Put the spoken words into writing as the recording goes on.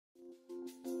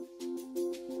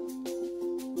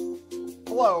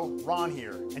Hello, Ron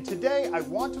here, and today I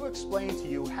want to explain to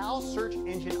you how search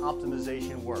engine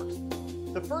optimization works.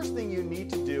 The first thing you need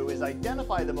to do is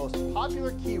identify the most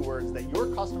popular keywords that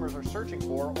your customers are searching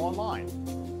for online.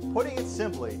 Putting it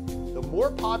simply, the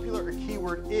more popular a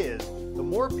keyword is, the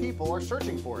more people are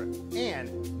searching for it,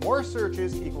 and more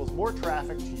searches equals more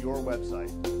traffic to your website.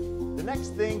 The next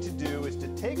thing to do is to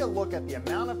take a look at the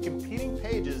amount of competing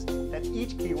pages that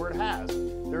each keyword has.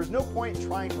 There's no point in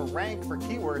trying to rank for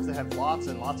keywords that have lots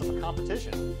and lots of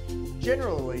competition.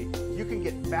 Generally, you can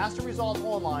get faster results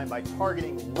online by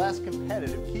targeting less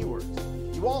competitive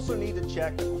keywords. You also need to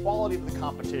check the quality of the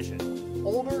competition.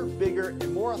 Older, bigger,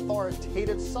 and more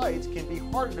authoritative sites can be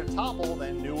harder to topple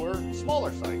than newer,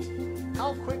 smaller sites.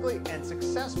 How quickly and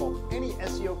successful any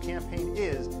SEO campaign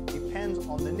is depends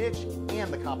on the niche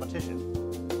and the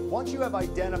competition. Once you have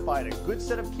identified a good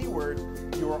set of keywords,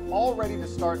 you are all ready to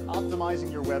start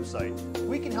optimizing your website.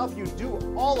 We can help you do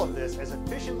all of this as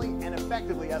efficiently and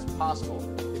effectively as possible.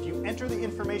 If you enter the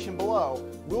information below,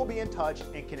 we'll be in touch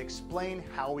and can explain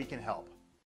how we can help.